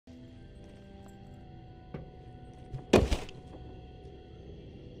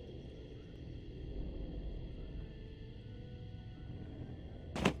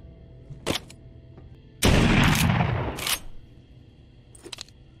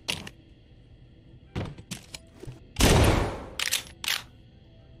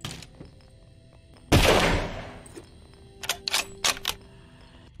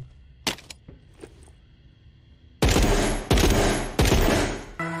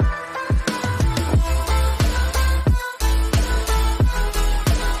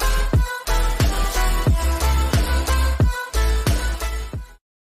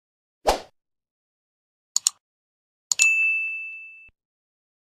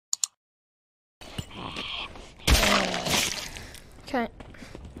Okay.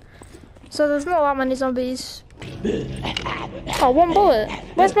 So there's not that many zombies. Oh, one bullet.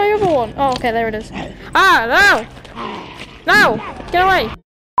 Where's my other one? Oh, okay, there it is. Ah, no! No! Get away!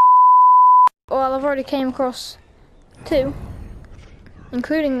 Well, I've already came across 2,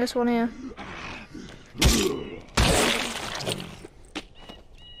 including this one here.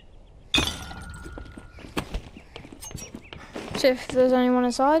 See if there's anyone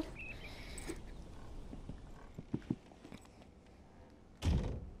inside.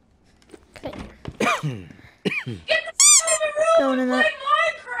 Okay. Get the f*** No one in there.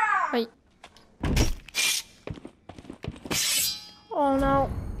 Wait. Oh no.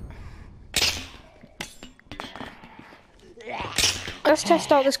 Let's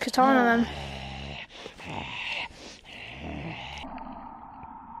test out this katana then.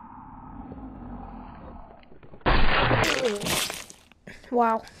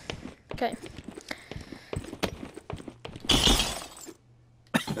 Wow. Okay.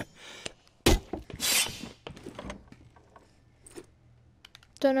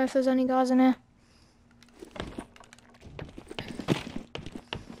 Don't know if there's any guys in here.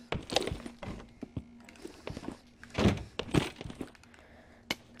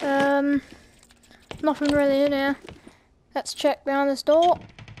 Nothing really in here. Let's check behind this door.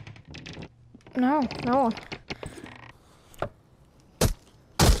 No, no one.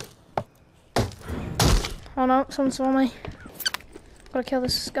 Oh no, someone saw me. Gotta kill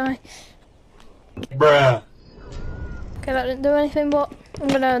this guy. Bruh. Okay, that didn't do anything, but I'm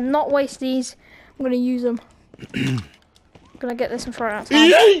gonna not waste these. I'm gonna use them. I'm gonna get this and throw it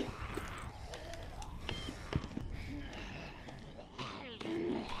outside.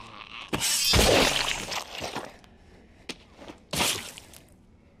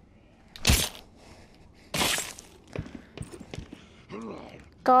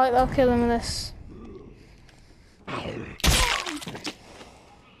 Guy, I'll kill him with this.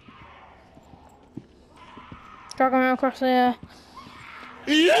 Drag him across the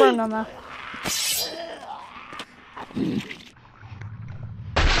ground on there.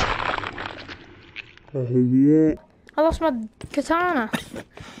 I lost my katana.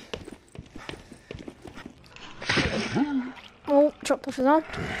 Oh, chopped off his arm.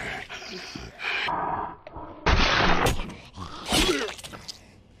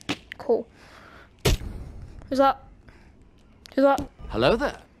 Cool. Who's that? Who's that? Hello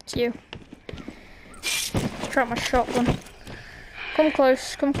there. It's you. Try my shotgun. Come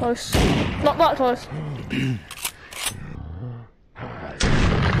close, come close. Not that close.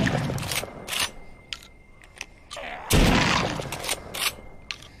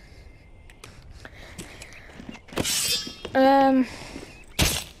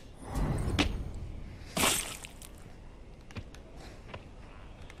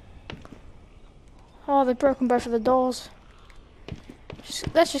 Oh, they've broken both of the doors.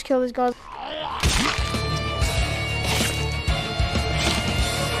 Let's just kill these guys.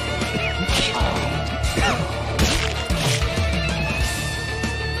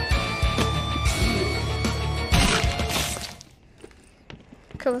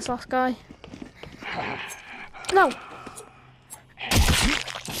 Kill this last guy. No!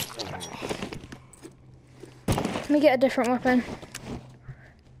 Let me get a different weapon.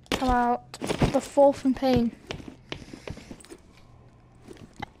 How about the fall from pain?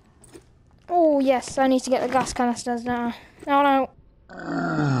 Oh yes, I need to get the gas canisters now. No, no.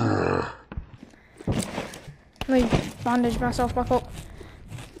 Let me bandage myself back up.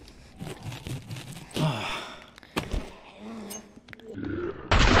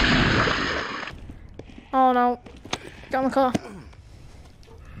 Oh no. Get on the car.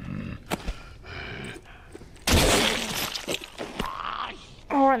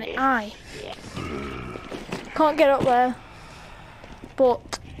 Oh, right in the eye. Can't get up there.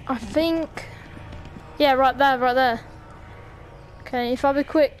 But I think... Yeah, right there, right there. Okay, if I be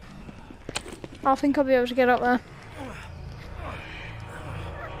quick, I think I'll be able to get up there.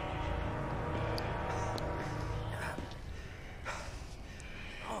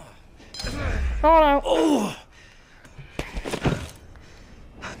 Oh no. Oh.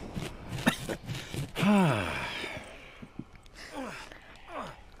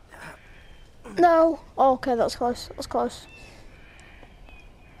 No. Oh, okay, that's close. That's close.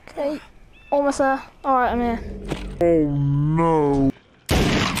 Okay, almost there. Alright, I'm here. Oh no.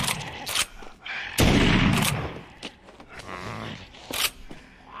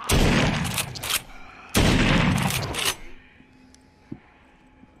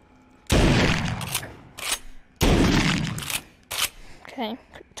 Okay,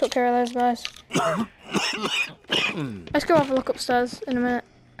 took care of those guys. Let's go have a look upstairs in a minute.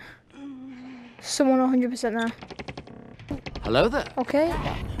 Someone 100% there. Hello there. Okay.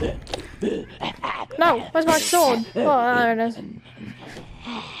 No, where's my sword? Oh, there it is.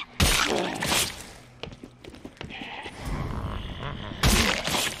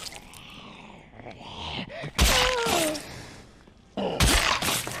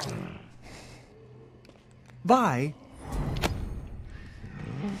 Vi?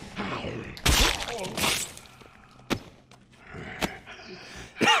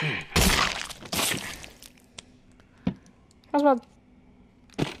 Where's my...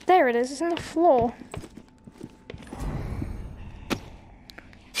 There it is, it's in the floor.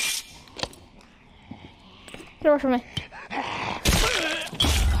 Get away from me.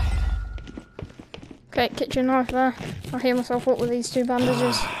 Okay, kitchen knife there. I'll heal myself up with these 2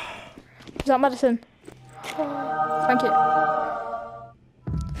 bandages. Is that medicine? Thank you.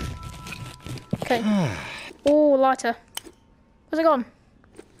 Okay. Oh, lighter. Where's it gone?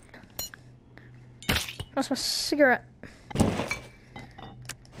 That's my cigarette.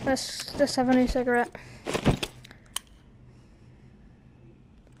 Let's have a new cigarette.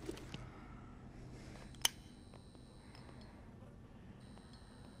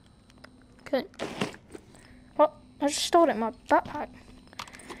 Okay. What? I just stored it in my backpack.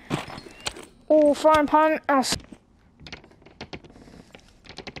 Oh, frying pan.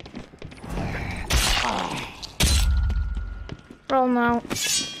 Roll now.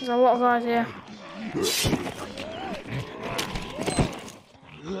 There's a lot of guys here.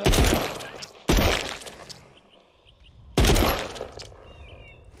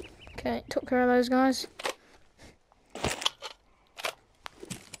 Okay, took care of those guys.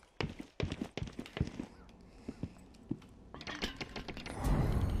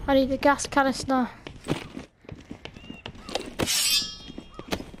 I need a gas canister.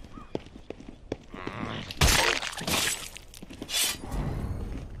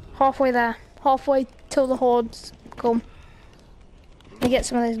 Halfway there. Halfway till the hordes come. Let me get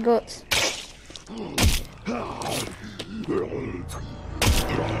some of those guts.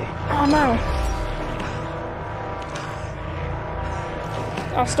 Oh no.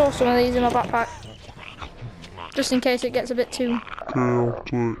 I'll store some of these in my backpack. Just in case it gets a bit too...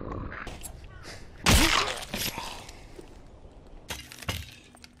 Chaotic.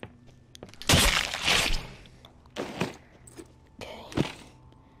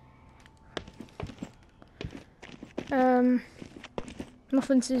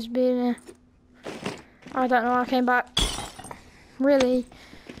 Nothing seems to be in here. I don't know, I came back. Really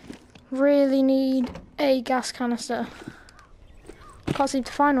need a gas canister. Can't seem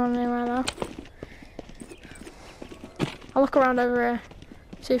to find one anywhere though. I'll look around over here,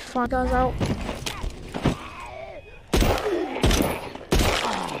 see if I find guys out.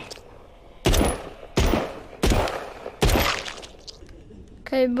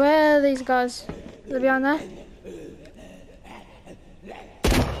 Okay, where are these guys? Are they behind there?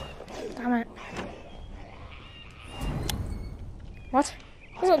 Damn it. What?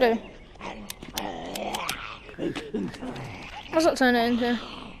 What's that do? What's that turn it into?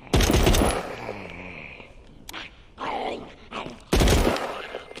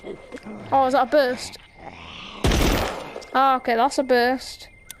 Oh, is that a burst? Oh, okay, that's a burst.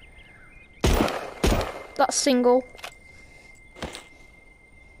 That's single.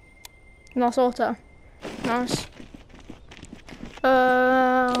 And that's auto. Nice.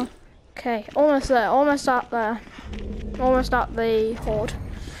 Okay, almost there, almost at there. Almost at the horde.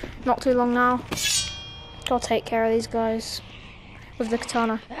 Not too long now. Gotta take care of these guys with the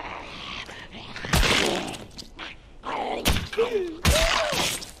katana.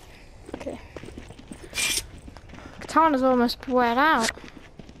 Okay. Katana's almost weared out.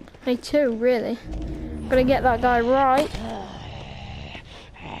 Me too, really. Gotta get that guy right.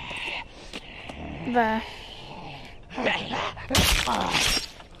 There.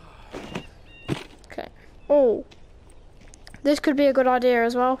 Okay. Oh. This could be a good idea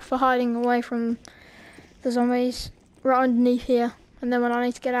as well for hiding away from the zombies. Right underneath here. And then when I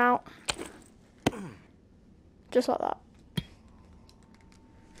need to get out. Just like that.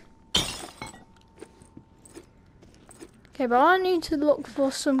 Okay, but I need to look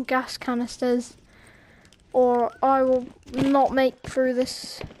for some gas canisters. Or I will not make through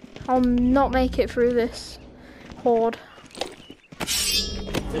this. I'll not make it through this horde.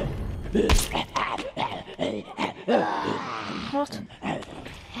 What?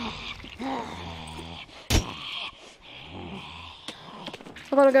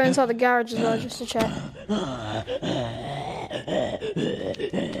 I've got to go inside the garage as well just to check.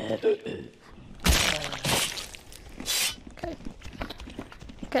 Okay.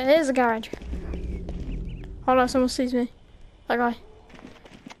 Okay, here's the garage. Hold on, someone sees me. That guy.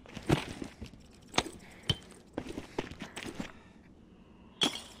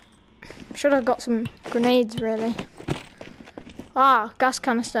 should have got some grenades, really. Ah, gas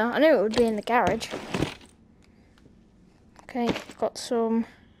canister. I knew it would be in the garage. Okay, got some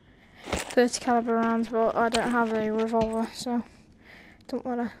 30 caliber rounds, but I don't have a revolver, so don't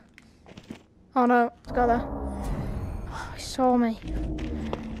wanna. Oh no, it's got there. Oh, he saw me.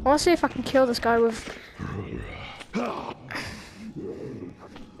 I wanna see if I can kill this guy with.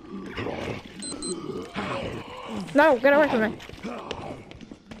 No, get away from me.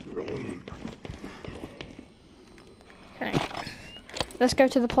 Okay, let's go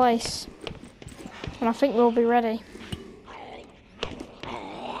to the place, and I think we'll be ready.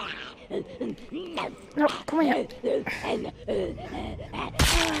 No, come here.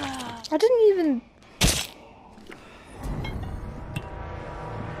 I didn't even.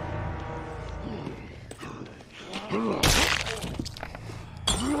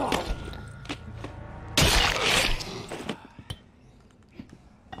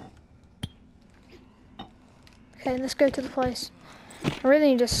 Okay, let's go to the place. I really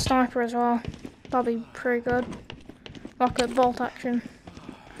need a sniper as well. That'll be pretty good. Like a bolt action.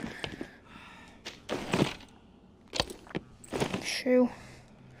 Shoe.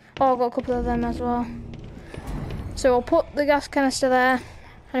 Oh, I've got a couple of them as well. So I'll put the gas canister there,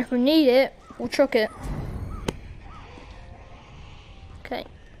 and if we need it, we'll chuck it. Okay,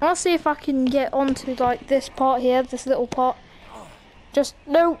 I'll see if I can get onto like this part here, this little part. Just,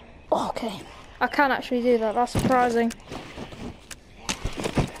 no. Oh, okay, I can actually do that, that's surprising.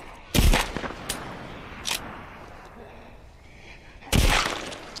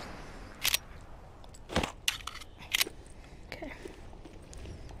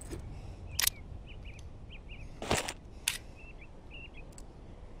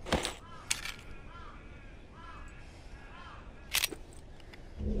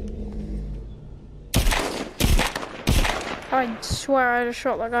 I swear I just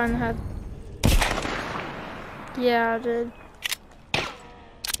shot that guy in the head. Yeah, I did.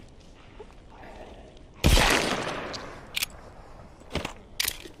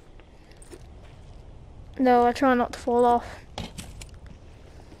 No, I try not to fall off.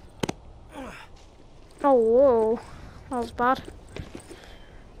 Oh, whoa. That was bad.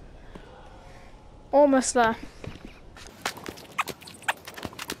 Almost there.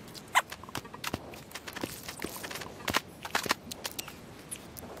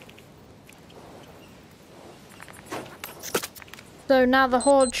 So now the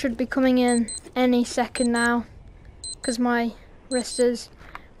horde should be coming in any second now, because my wrist is,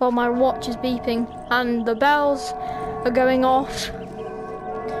 well, my watch is beeping and the bells are going off,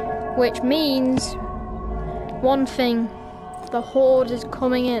 which means one thing, the horde is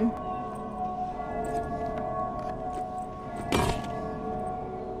coming in.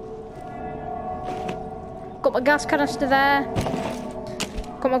 Got my gas canister there,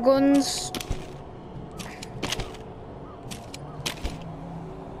 got my guns.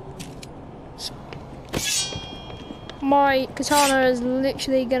 My katana is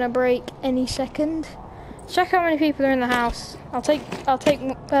literally gonna break any second. Check how many people are in the house. I'll take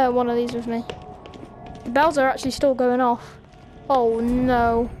one of these with me. The bells are actually still going off. Oh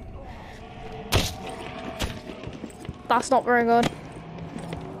no. That's not very good.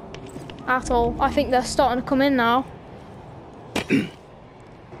 At all. I think they're starting to come in now. I'm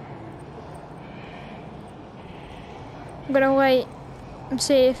gonna wait and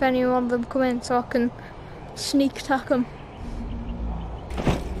see if any one of them come in so I can sneak attack them.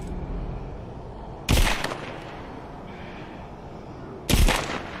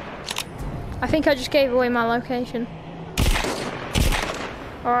 I think I just gave away my location.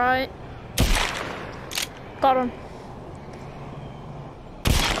 Alright. Got them.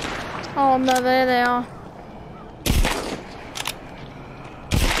 Oh no, there they are.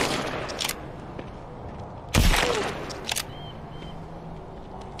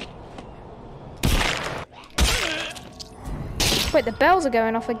 Wait, the bells are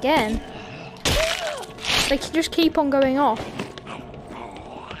going off again. They can just keep on going off.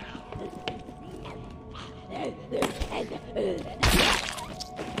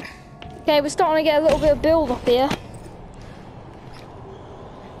 Okay, we're starting to get a little bit of build up here.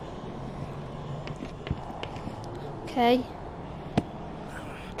 Okay.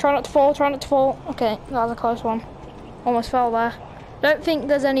 Try not to fall, try not to fall. Okay, that was a close one. Almost fell there. Don't think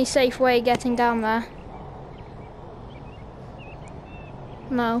there's any safe way of getting down there.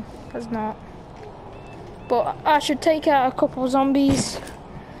 No, there's not. But I should take out a couple of zombies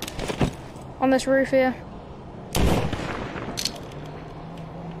on this roof here.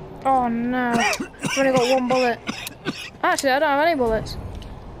 Oh no, I've only got one bullet. Actually, I don't have any bullets.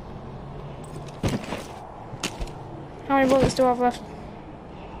 How many bullets do I have left?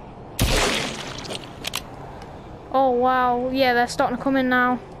 Oh wow, yeah, they're starting to come in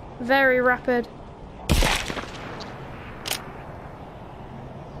now. Very rapid.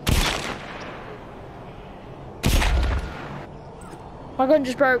 My gun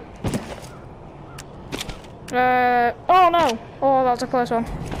just broke. Oh no! Oh, that's a close one.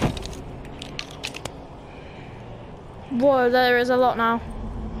 Whoa, there is a lot now.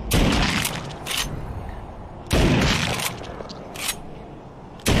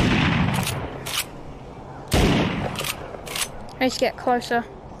 I need to get closer.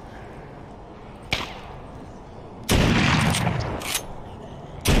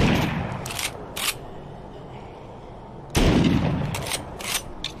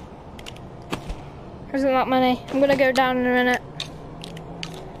 Isn't that many? I'm gonna go down in a minute.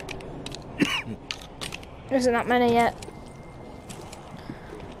 Isn't that many yet?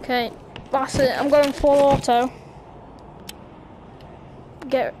 Okay, that's it. I'm going full auto.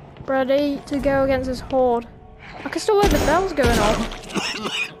 Get ready to go against this horde. I can still hear the bells going off.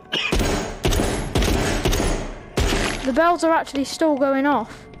 The bells are actually still going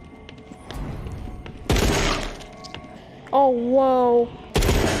off. Oh, whoa.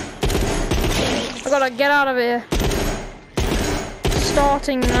 I gotta get out of here.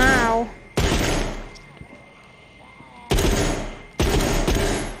 Starting now.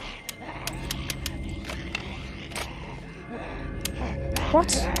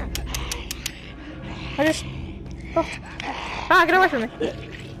 What? I just... Oh. Ah, get away from me.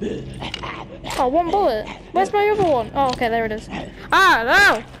 Oh, one bullet. Where's my other one? Oh, okay, there it is. Ah,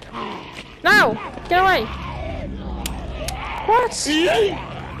 no! No! Get away! What?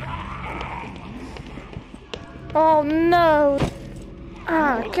 Oh, no!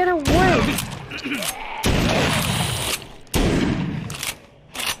 Ah, get away!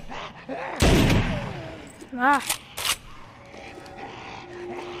 Ah.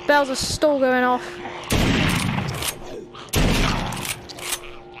 Bells are still going off.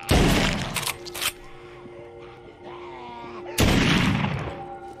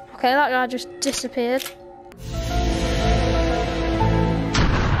 Okay, that guy just disappeared.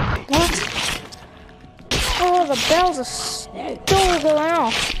 What? Oh, the bells are still going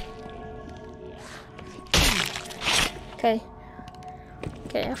off. Okay.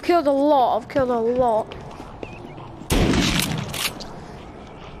 Okay, I've killed a lot.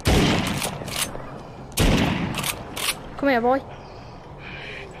 Come here, boy.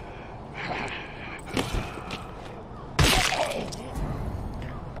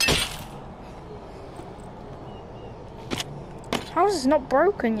 How is this not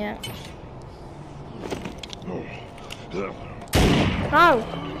broken yet?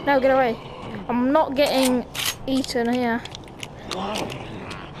 No! No, get away. I'm not getting eaten here.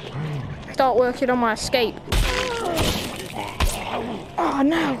 Start working on my escape. Oh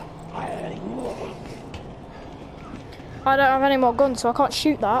no! I don't have any more guns, so I can't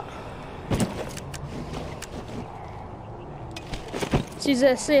shoot that. Let's use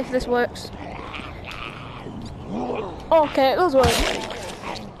this, see if this works. Okay, it does work.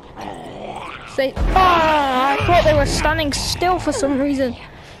 See? Ah, I thought they were standing still for some reason.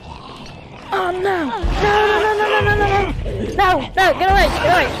 Oh no! No! No! No! Get away!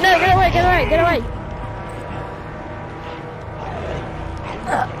 Get away! No! Get away! Get away! Get away!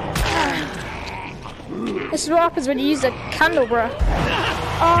 This is what happens when you use a candle, bro.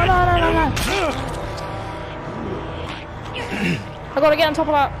 Oh no! I gotta get on top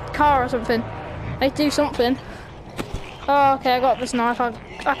of that car or something. I need to do something. Oh, okay, I got this knife. I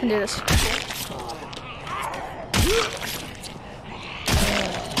can do this.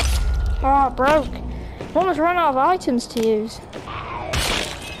 Oh, it broke. I've almost run out of items to use.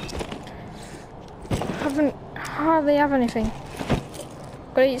 I hardly have anything.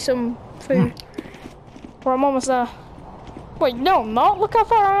 Gotta eat some food. Or I'm almost there. Wait, no, I'm not. Look how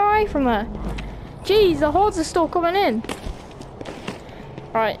far I'm away from there. Jeez, the hordes are still coming in.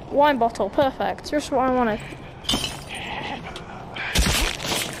 Right, wine bottle, perfect. Just what I wanted.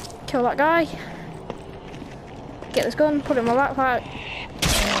 Kill that guy. Get this gun, put it in my backpack.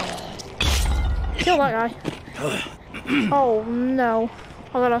 Kill that guy. Oh no.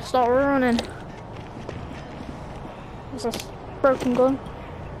 I gotta start running. There's a broken gun.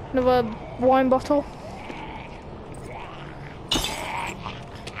 Another wine bottle.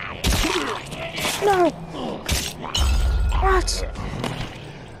 No! What?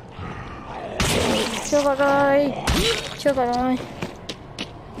 Kill that guy. Kill that guy.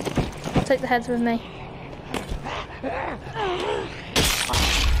 I'll take the heads with me.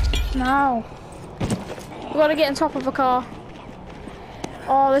 No. We've got to get on top of a car.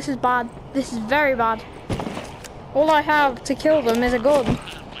 Oh, this is bad. This is very bad. All I have to kill them is a gun.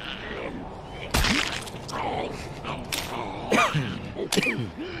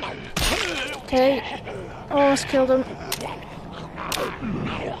 Okay. Almost killed him.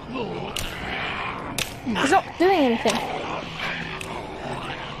 He's not doing anything.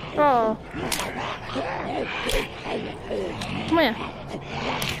 Oh. Come here.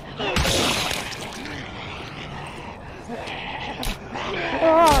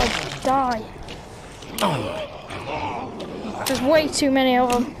 Oh, die. There's way too many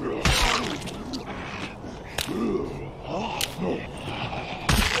of them.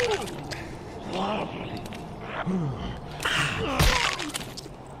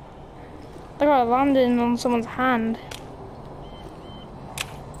 I got landing on someone's hand.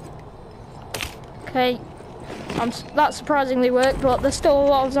 Okay, that surprisingly worked, but there's still a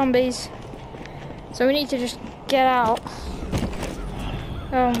lot of zombies. So we need to just get out.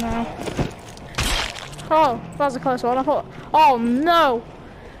 Oh no. Oh, that was a close one. I thought, oh no.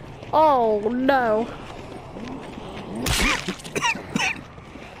 Oh no.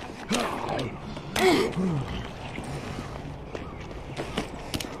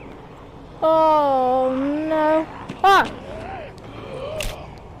 Oh no. Ah!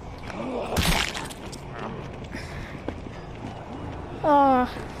 Oh.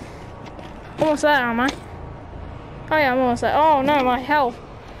 Almost there, am I? Oh yeah, I'm almost there. Oh no, my health.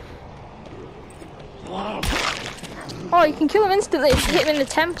 Oh, you can kill him instantly if you hit him in the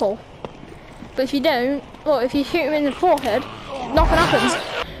temple. But if you don't, look, if you shoot him in the forehead, nothing happens.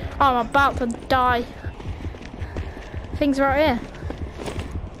 Oh, I'm about to die. Things right here.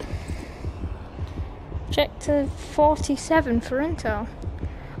 Check to 47 for intel.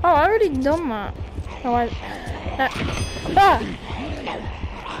 Oh, I already done that. Oh, ah!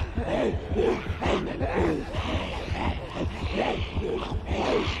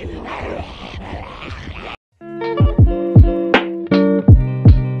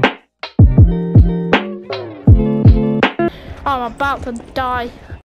 I'm about to die.